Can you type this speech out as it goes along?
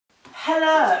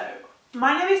Hello,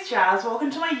 my name is Jazz, welcome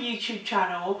to my YouTube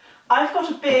channel. I've got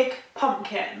a big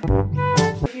pumpkin.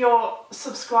 If you're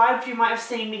subscribed you might have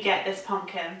seen me get this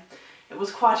pumpkin. It was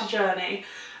quite a journey.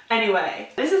 Anyway,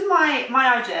 this is my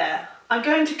idea. I'm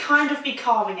going to kind of be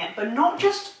carving it, but not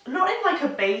in like a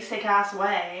basic ass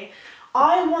way.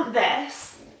 I want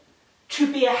this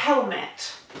to be a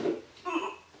helmet.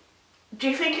 Do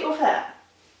you think it will fit?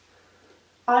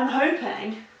 I'm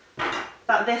hoping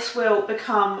that this will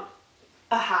become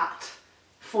a hat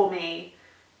for me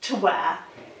to wear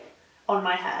on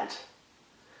my head.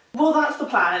 Well, that's the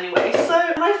plan anyway.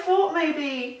 So I thought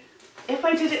maybe if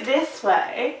I did it this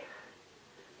way,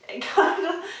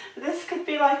 this could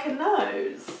be like a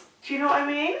nose. Do you know what I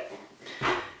mean?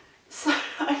 So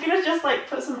I'm gonna just like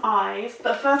put some eyes,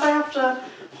 but first I have to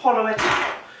hollow it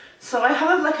out. So I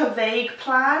have like a vague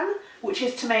plan, which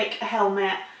is to make a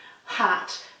helmet,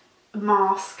 hat,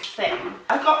 mask thing.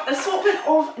 I've got an assortment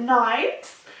of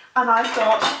knives, and I've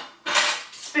got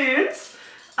spoons,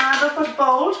 and I've got a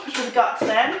bowl to put all the guts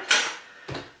in,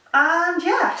 and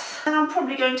yes, and I'm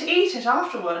probably going to eat it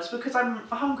afterwards because I'm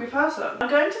a hungry person. I'm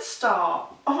going to start,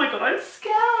 oh my god, I'm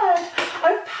scared.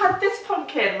 I've had this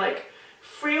pumpkin like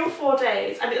 3 or 4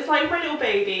 days, and it's like my little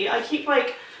baby. I keep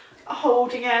like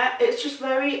holding it. It's just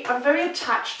I'm very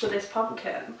attached to this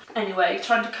pumpkin. Anyway,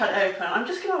 trying to cut it open. I'm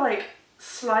just gonna like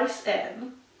slice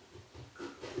in.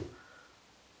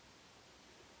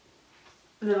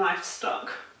 The knife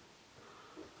stuck.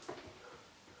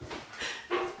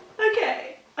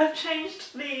 Okay, I've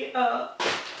changed the I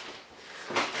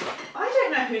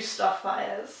don't know whose stuff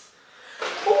that is.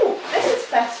 Oh, this is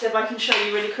festive. I can show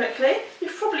you really quickly.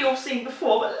 You've probably all seen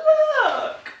before, but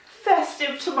look!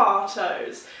 Festive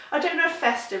tomatoes. I don't know if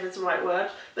festive is the right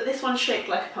word, but this one's shaped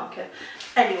like a pumpkin.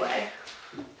 Anyway,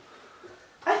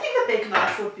 I think a big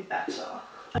knife would be better.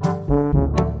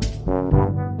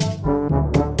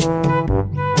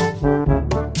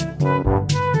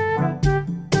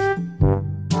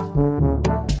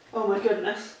 Oh my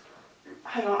goodness.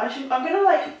 Hang on, I'm gonna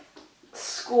like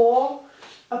score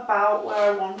about where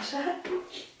I want it.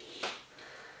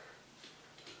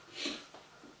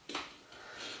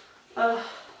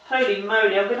 Holy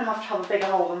moly, I'm gonna have a bigger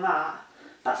hole than that.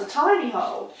 That's a tiny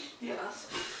hole. Yes.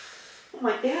 Oh,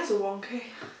 my ears are wonky.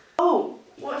 Oh,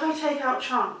 what if I take out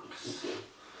chunks?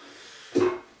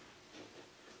 There's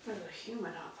a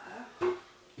human out there.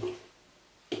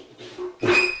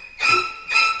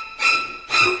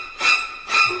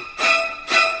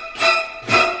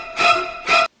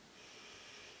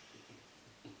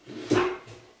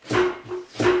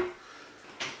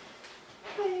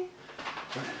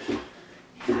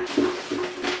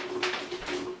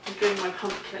 My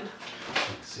pumpkin.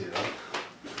 See that?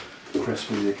 Press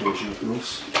for the occasion, of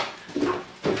course.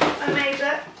 I made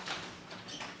it.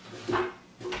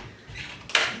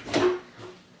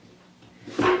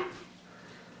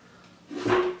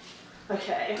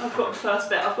 Okay, I've got the first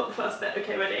bit.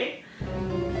 Okay, ready?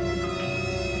 I'm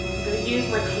going to use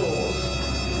my claws.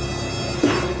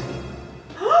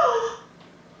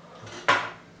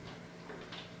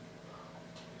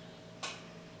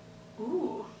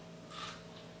 Ooh.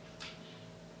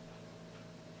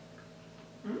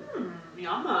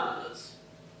 Yummers.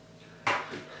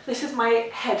 This is my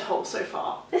head hole so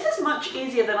far. This is much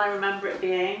easier than I remember it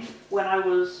being when I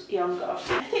was younger.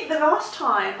 I think the last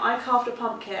time I carved a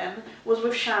pumpkin was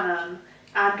with Shannon,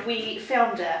 and we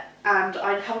filmed it, and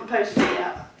I haven't posted it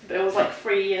yet, but it was like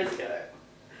 3 years ago.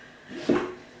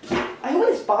 I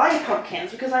always buy pumpkins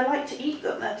because I like to eat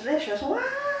them, they're delicious. Wow!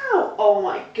 Oh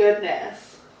my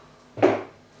goodness.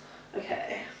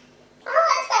 Okay.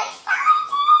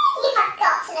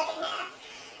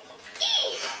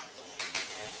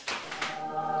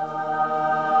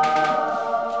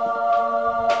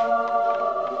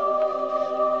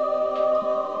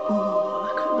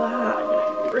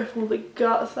 All the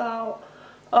guts out.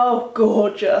 Oh,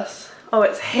 gorgeous. Oh,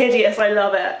 it's hideous. I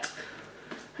love it.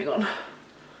 Hang on.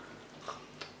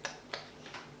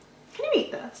 Can you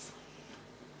eat this?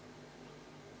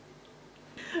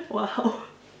 Wow.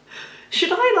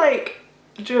 Should I like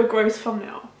do a gross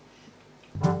thumbnail?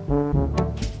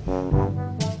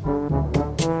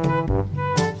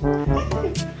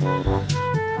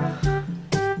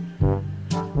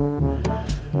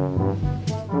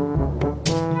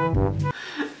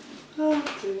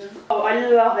 Oh, I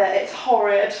love it. It's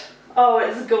horrid. Oh,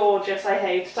 it's gorgeous. I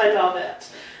hate it. I love it.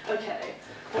 Okay,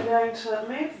 I'm going to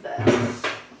move this.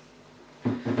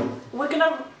 We're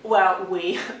gonna, well,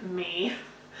 me,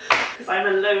 because I'm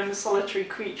a lone solitary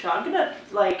creature. I'm gonna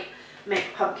like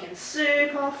make pumpkin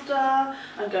soup after.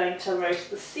 I'm going to roast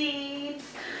the seeds.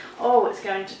 Oh, it's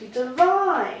going to be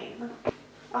divine.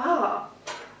 Ah,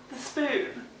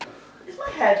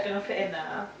 head gonna fit in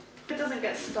there? If it doesn't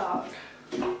get stuck,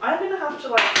 I'm gonna have to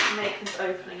like make this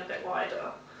opening a bit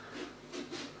wider.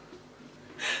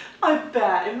 I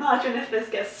bet. Imagine if this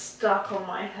gets stuck on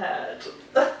my head.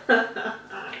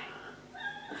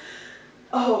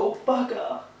 Oh,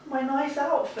 bugger. My nice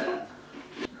outfit.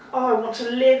 Oh, I want to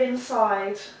live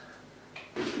inside.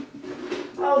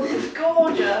 Oh, this is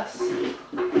gorgeous.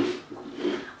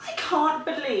 I can't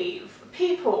believe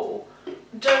people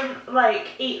don't like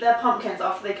eat their pumpkins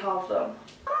after they carve them.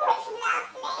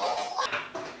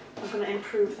 I'm going to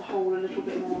improve the hole a little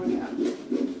bit more again.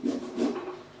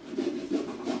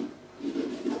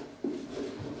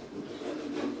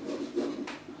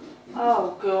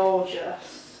 Oh,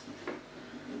 gorgeous.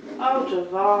 Oh,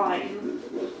 divine.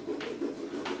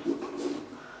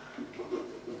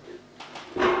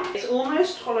 It's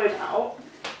almost hollowed out.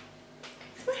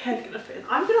 Is my head gonna fit in?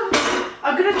 I'm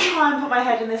gonna try and put my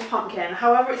head in this pumpkin.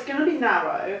 However, it's gonna be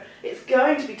narrow. It's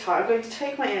going to be tight. I'm going to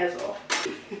take my ears off.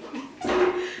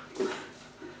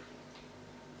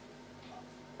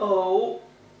 Oh.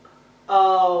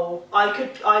 Oh. I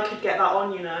could get that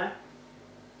on, you know.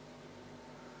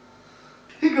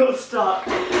 It got stuck.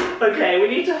 Okay, we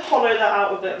need to hollow that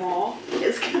out a bit more.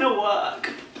 It's gonna work.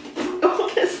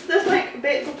 Oh, there's like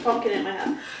bits of pumpkin in my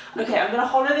hair. Okay, I'm gonna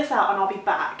hollow this out and I'll be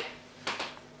back.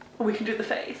 And we can do the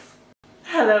face.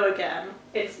 Hello again.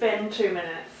 It's been 2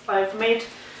 minutes. I've made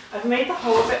the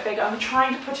hole a bit bigger. I'm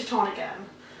trying to put it on again.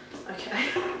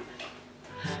 Okay.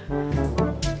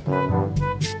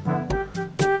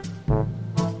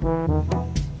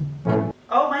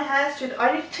 Oh, my hair's too...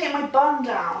 I need to take my bun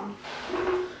down.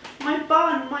 My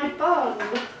bun.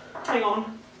 Hang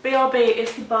on. BRB,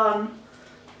 it's the bun.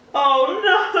 Oh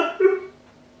no!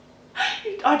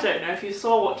 I don't know if you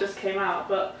saw what just came out,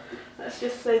 but let's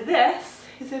just say this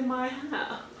is in my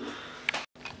hair.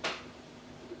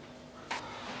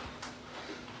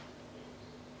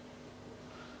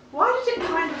 Why did it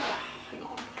kind of... Hang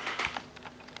on.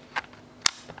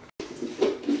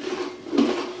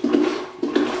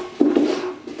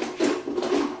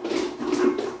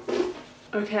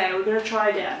 Okay, we're gonna try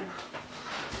again.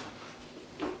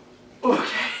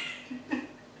 Okay.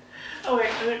 Oh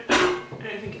wait, I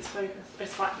don't think it's focused.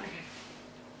 It's fine,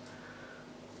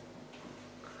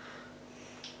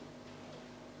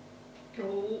 okay.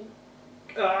 Oh.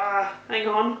 Hang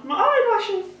on. My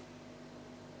eyelashes.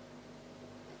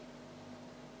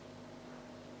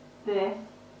 This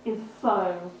is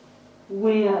so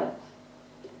weird.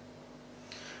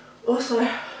 Also,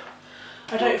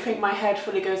 I don't think my head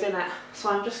fully goes in it, so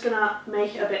I'm just gonna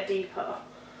make it a bit deeper.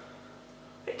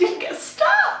 It didn't get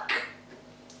stuck!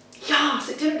 Yes,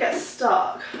 it didn't get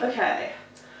stuck. Okay.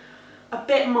 A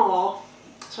bit more,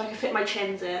 so I can fit my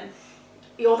chins in.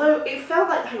 Although it felt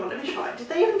like, hang on, let me try. Did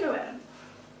they even go in?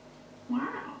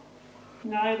 Wow.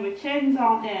 No, my chins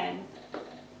aren't in.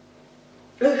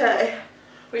 Okay,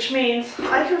 which means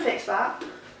I can fix that.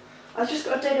 I've just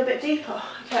got to dig a bit deeper.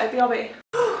 Okay, BRB.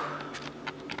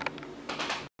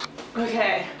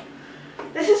 Okay,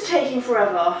 this is taking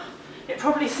forever. It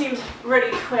probably seems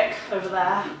really quick over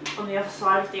there on the other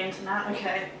side of the internet.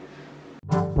 Okay.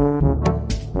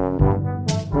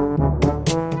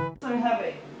 So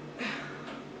heavy.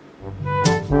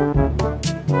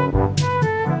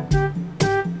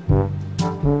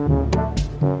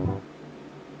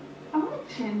 I want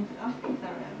chins. I think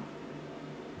they're in.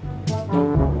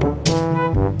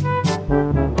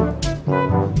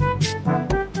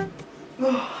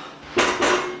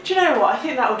 Do you know what? I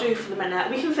think that will do for the minute.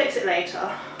 We can fix it later.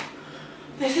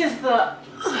 This is the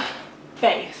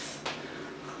base.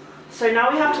 So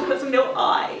now we have to put some little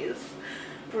eyes.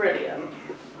 Brilliant.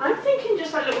 I'm thinking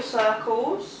just like little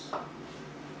circles.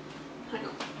 Hang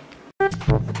on.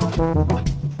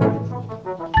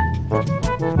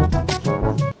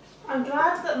 I'm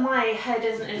glad that my head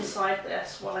isn't inside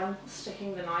this while I'm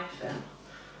sticking the knife in.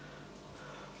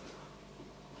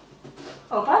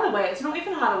 Oh, by the way, it's not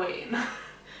even Halloween.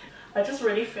 I just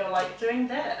really feel like doing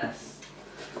this.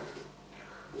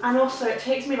 And also, it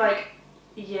takes me like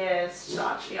years to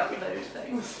actually upload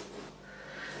things.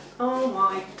 Oh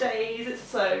my days, it's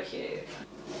so cute.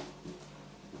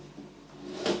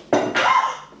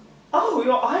 Oh,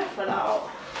 your eye fell out.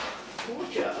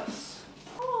 Gorgeous.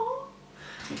 Aww.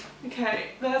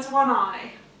 Okay, there's one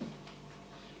eye.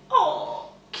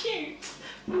 Oh, cute.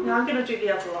 Now I'm gonna do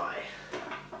the other eye.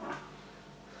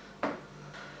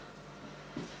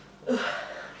 Ugh,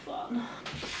 fun.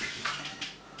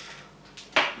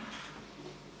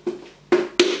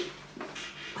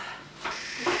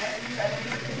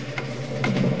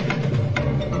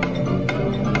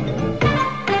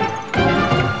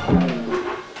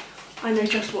 I know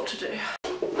just what to do.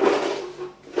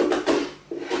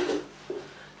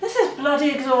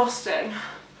 bloody exhausting.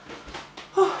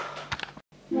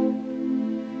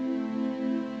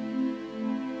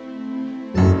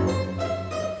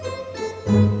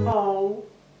 Oh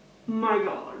my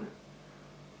god.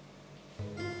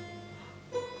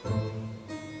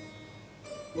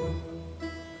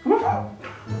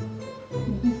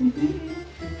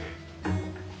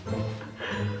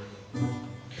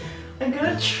 I'm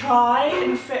gonna try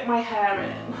and fit my hair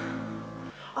in.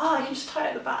 Oh, I can just tie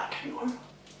it at the back, hang on.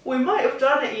 We might have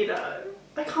done it, you know.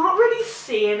 I can't really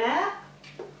see in it.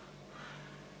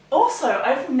 Also,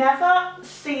 I've never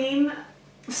seen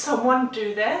someone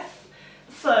do this,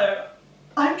 so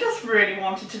I'm just really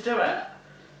wanting to do it.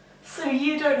 So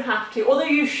you don't have to, although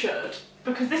you should,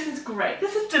 because this is great.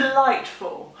 This is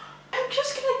delightful. I'm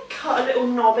just gonna cut a little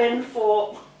knob in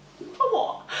for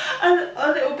what?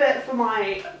 A little bit for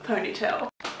my ponytail.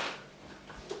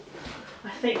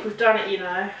 I think we've done it, you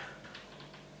know.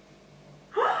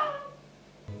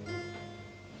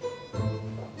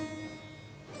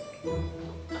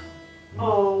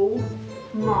 Oh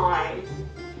my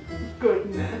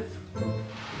goodness.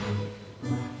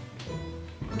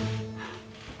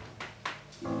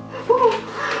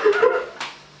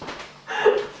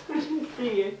 I didn't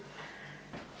see you.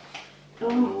 I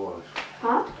wonder why.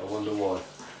 Huh? I wonder why.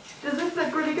 Does this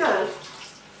look really good?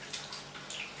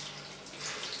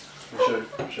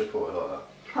 We should put it like that.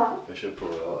 Huh? We should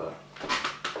put it like that.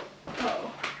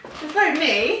 Oh. It's very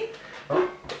me. Huh?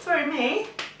 It's very me.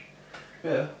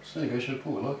 Yeah, so there you go, you should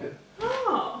put it like it.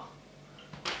 Oh.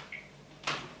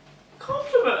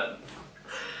 Compliments.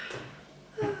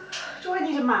 Do I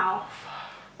need a mouth?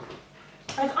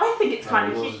 I think it's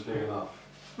kind of yours cute. is big enough.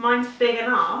 Mine's big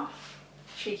enough.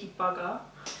 Cheeky bugger.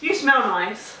 You smell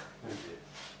nice. Thank you.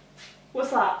 What's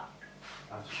that?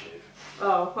 That's cheap.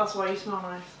 Oh, that's why you smell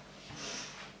nice.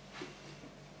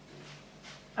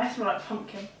 I smell like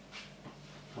pumpkin.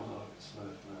 I don't like it smell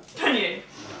it. Don't you?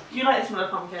 No, You like the smell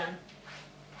of pumpkin?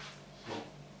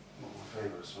 it's not my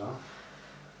favourite smell.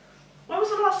 When was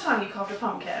the last time you carved a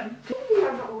pumpkin?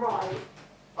 I'm not right.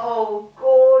 Oh,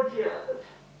 gorgeous.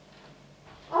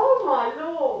 Oh my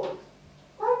lord.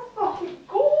 I'm fucking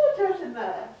gorgeous in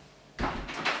there.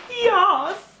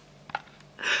 Yes.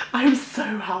 I'm so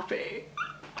happy.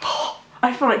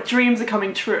 I feel like dreams are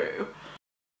coming true.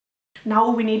 Now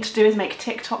all we need to do is make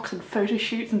TikToks and photo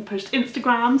shoots and post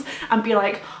Instagrams and be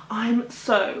like, I'm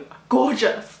so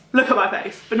gorgeous. Look at my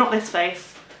face, but not this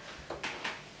face.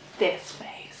 This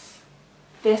face.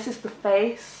 This is the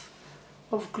face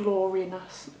of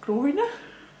gloriousness.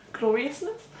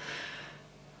 Gloriousness?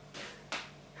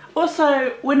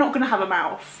 Also, we're not gonna have a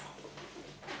mouth.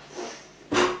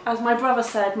 As my brother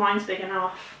said, mine's big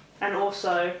enough. And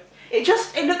also, it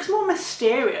looks more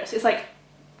mysterious. It's like,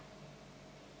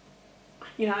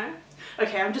 you know?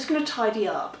 Okay, I'm just gonna tidy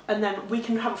up and then we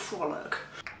can have a frolic.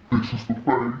 This is the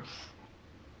face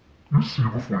you see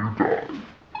before you die.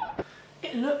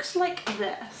 It looks like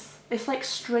this. It's like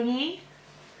stringy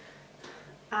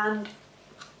and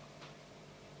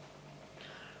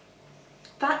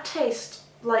that tastes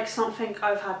like something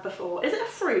I've had before. Is it a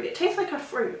fruit? It tastes like a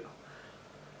fruit.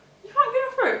 You can't get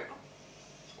a fruit.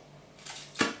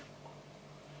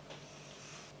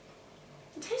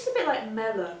 It tastes a bit like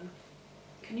melon.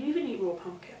 Can you even eat raw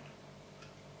pumpkin?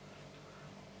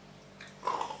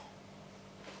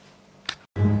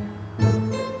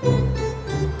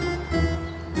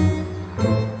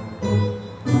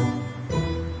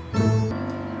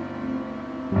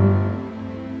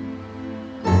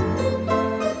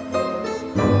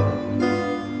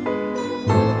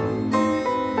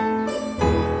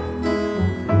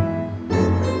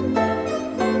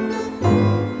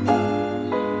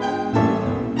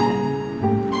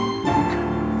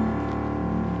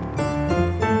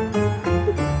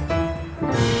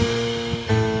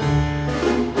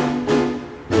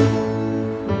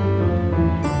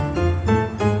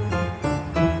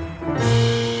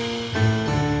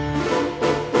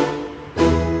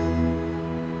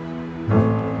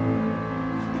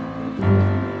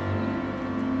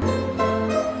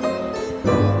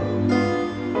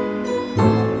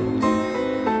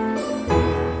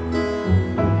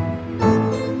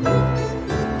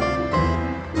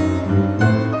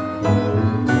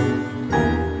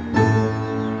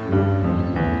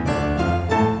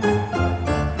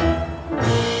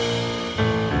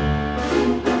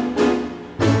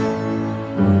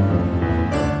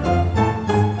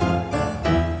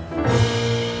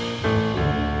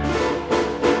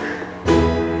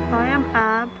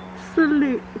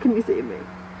 Can you see me?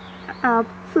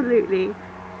 Absolutely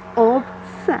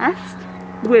obsessed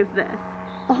with this.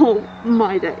 Oh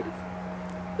my days.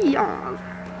 Yes.